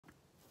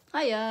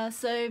Hiya,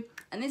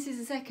 and this is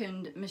the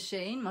second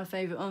machine, my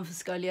favourite one for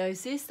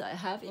scoliosis that I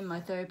have in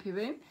my therapy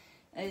room,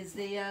 is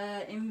the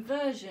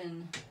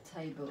inversion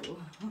table.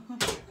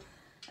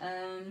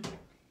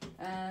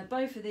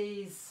 Both of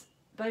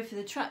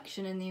the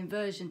traction and the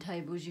inversion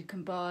tables you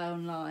can buy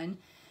online,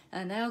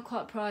 and they are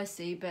quite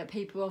pricey, but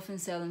people often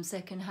sell them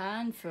second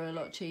hand for a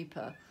lot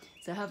cheaper.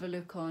 So have a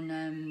look on,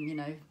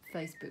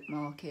 Facebook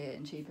Market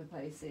and cheaper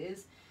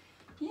places.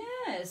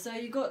 Yeah, so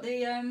you got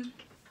the,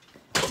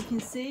 you can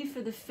see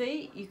for the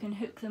feet, you can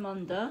hook them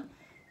under,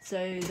 so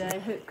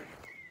they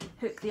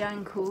hook the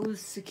ankles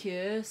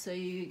secure, so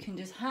you can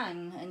just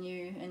hang and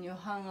you're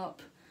hung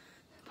up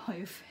by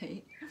your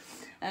feet.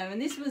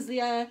 And this was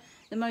the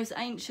most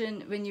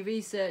ancient, when you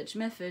research,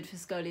 method for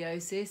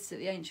scoliosis that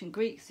the ancient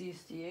Greeks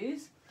used to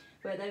use,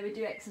 where they would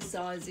do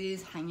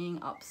exercises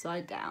hanging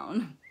upside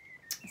down.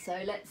 So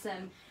let's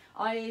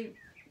it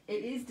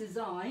is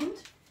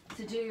designed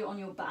to do on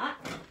your back,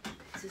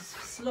 to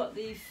slot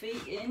the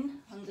feet in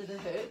under the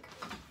hook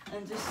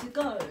and just to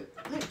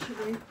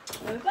literally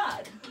go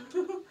back.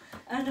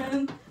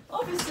 And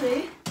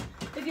obviously,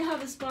 if you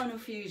have a spinal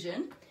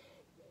fusion,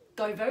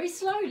 go very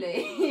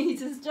slowly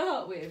to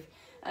start with.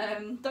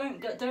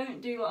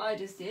 Don't do what I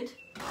just did,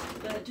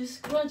 but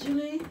just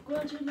gradually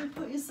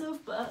put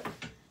yourself back.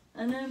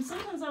 And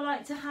sometimes I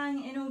like to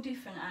hang in all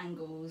different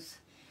angles.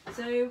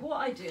 So what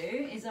I do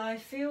is I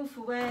feel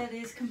for where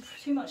there's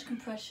too much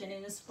compression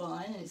in the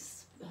spine and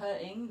it's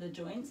hurting the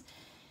joints,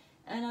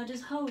 and I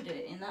just hold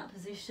it in that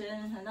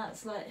position, and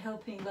that's like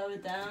helping lower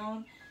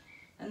down.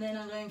 And then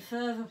I'm going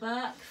further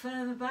back,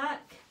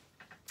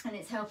 and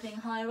it's helping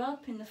higher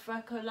up in the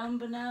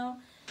thoracolumbar now.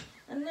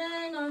 And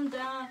then I'm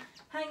down,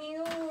 hanging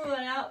all the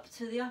way up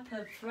to the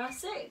upper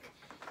thoracic,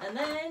 and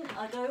then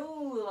I go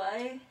all the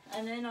way,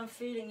 and then I'm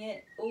feeling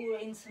it all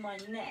into my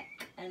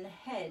neck and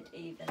head,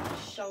 even the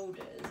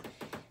shoulders.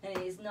 And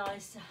it is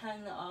nice to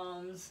hang the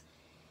arms,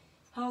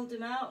 hold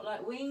them out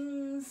like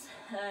wings,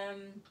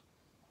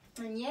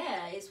 and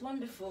yeah, it's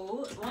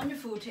wonderful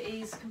to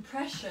ease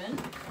compression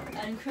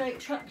and create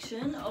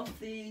traction off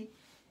the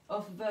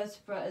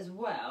vertebra as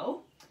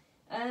well.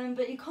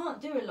 But you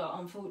can't do a lot,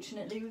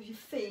 unfortunately, with your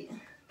feet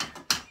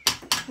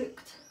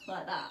hooked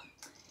like that.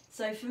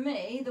 So for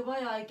me, the way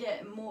I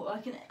get more, I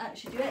can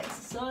actually do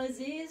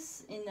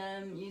exercises in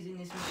using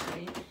this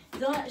machine,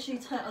 is I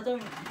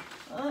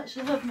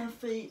actually have my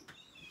feet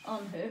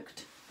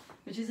unhooked,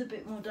 which is a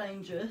bit more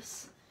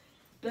dangerous.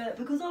 But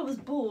because I was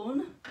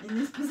born in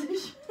this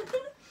position,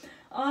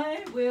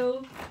 I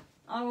will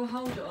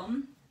hold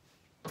on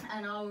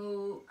and I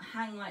will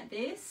hang like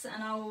this,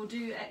 and I will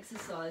do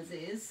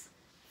exercises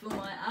for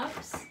my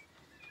abs,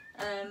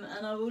 and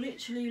I will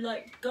literally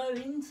like go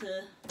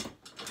into,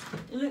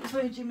 it looks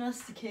very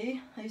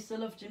gymnasticy. I used to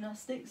love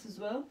gymnastics as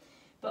well,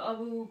 but I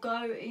will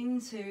go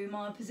into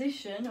my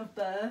position of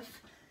birth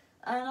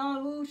and I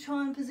will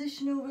try and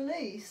positional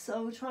release. I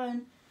will try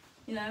and,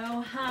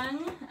 I'll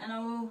hang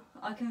and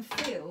I can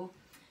feel.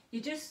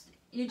 You're just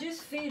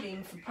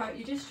feeling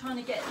you're just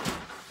trying to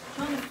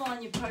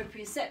find your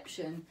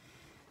proprioception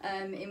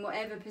in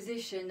whatever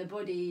position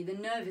the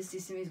nervous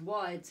system is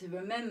wired to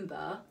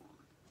remember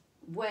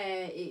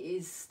where it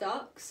is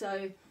stuck.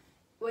 So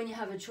when you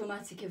have a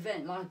traumatic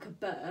event like a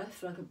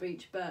birth, like a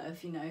breech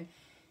birth,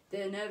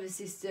 the nervous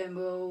system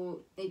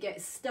it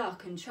gets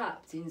stuck and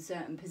trapped in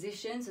certain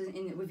positions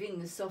within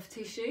the soft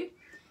tissue,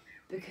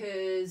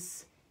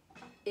 because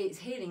it's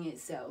healing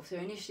itself. So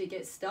initially it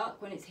gets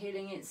stuck when it's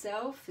healing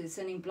itself, it's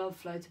sending blood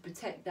flow to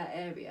protect that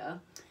area,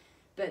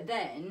 but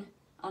then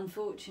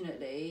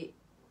unfortunately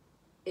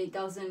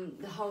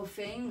the whole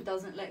thing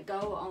doesn't let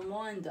go,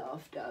 unwind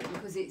after,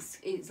 because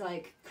it's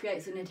like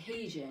creates an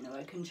adhesion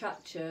or a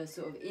contracture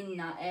sort of in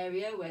that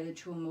area where the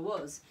trauma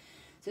was.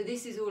 So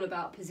this is all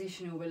about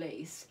positional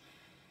release.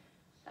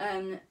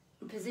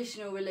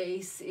 Positional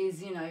release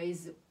is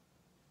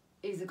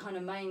a kind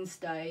of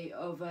mainstay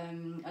of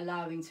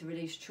allowing to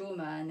release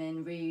trauma and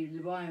then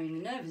rewiring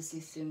the nervous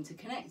system to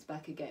connect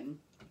back again.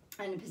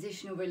 And the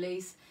positional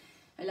release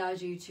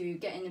allows you to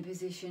get in a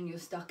position you're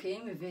stuck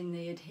in within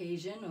the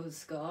adhesion or the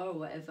scar or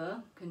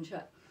whatever,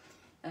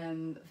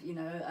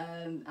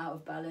 out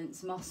of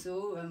balance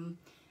muscle,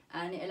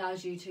 and it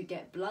allows you to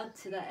get blood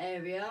to that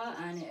area,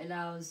 and it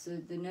allows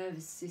the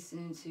nervous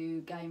system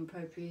to gain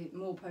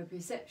more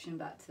proprioception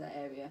back to that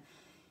area.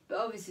 But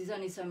obviously there's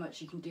only so much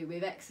you can do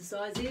with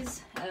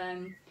exercises.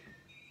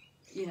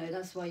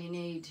 That's why you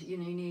need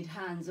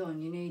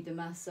hands-on, you need the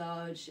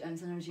massage, and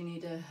sometimes you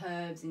need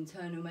herbs,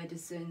 internal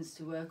medicines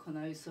to work on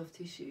those soft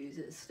tissues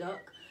that are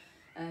stuck.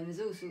 There's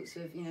all sorts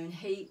of,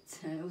 heat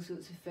and all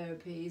sorts of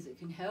therapies that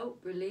can help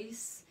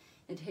release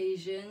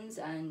adhesions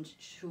and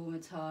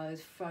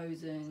traumatised,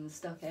 frozen,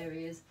 stuck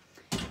areas.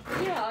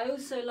 But yeah, I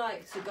also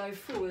like to go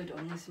forward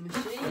on this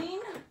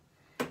machine.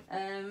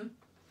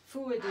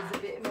 Forward is a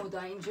bit more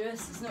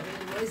dangerous, it's not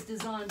really what it's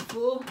designed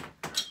for,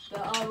 but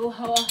I will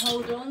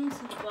hold on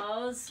to the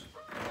bars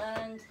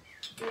and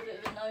do a bit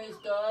of a nose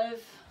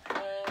dive,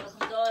 like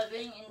I'm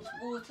diving into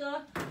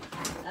water.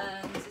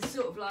 It's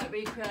sort of like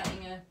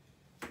recreating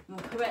more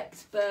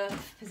correct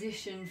birth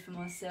position for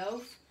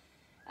myself.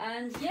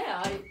 And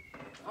yeah,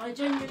 I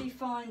generally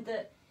find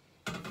that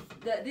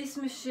this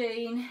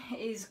machine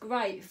is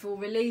great for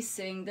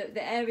releasing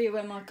the area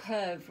where my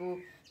curve will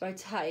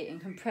rotate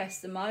and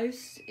compress the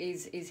most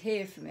is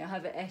here for me. I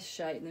have an S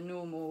shape, the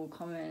normal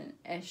common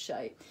S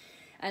shape,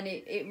 and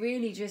it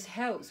really just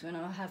helps when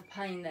I have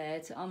pain there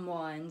to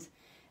unwind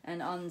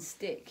and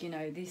unstick, you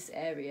know, this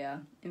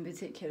area in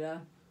particular,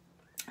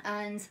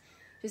 and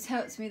just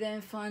helps me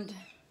then find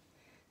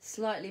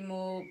slightly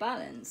more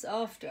balance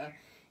after.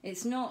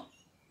 It's not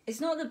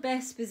the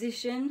best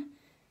position,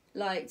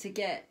 like, to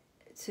get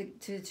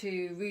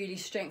to really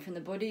strengthen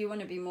the body. You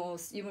want to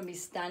be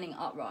standing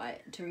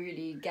upright to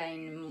really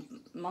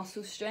gain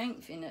muscle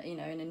strength in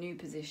a new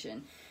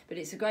position. But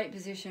it's a great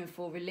position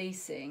for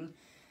releasing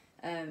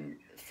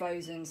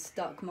frozen,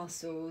 stuck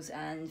muscles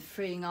and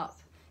freeing up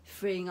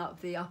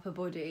the upper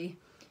body,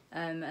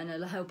 and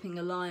helping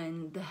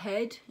align the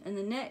head and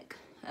the neck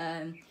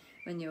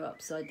when you're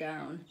upside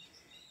down.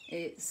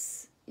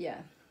 It's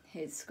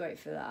great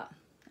for that.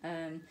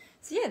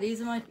 So yeah, these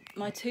are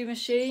my two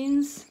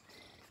machines.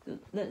 You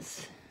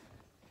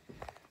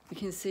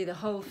can see the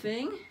whole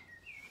thing.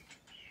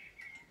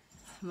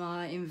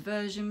 My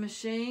inversion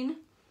machine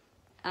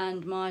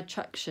and my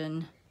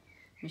traction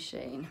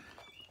machine.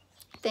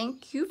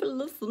 Thank you for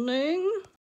listening.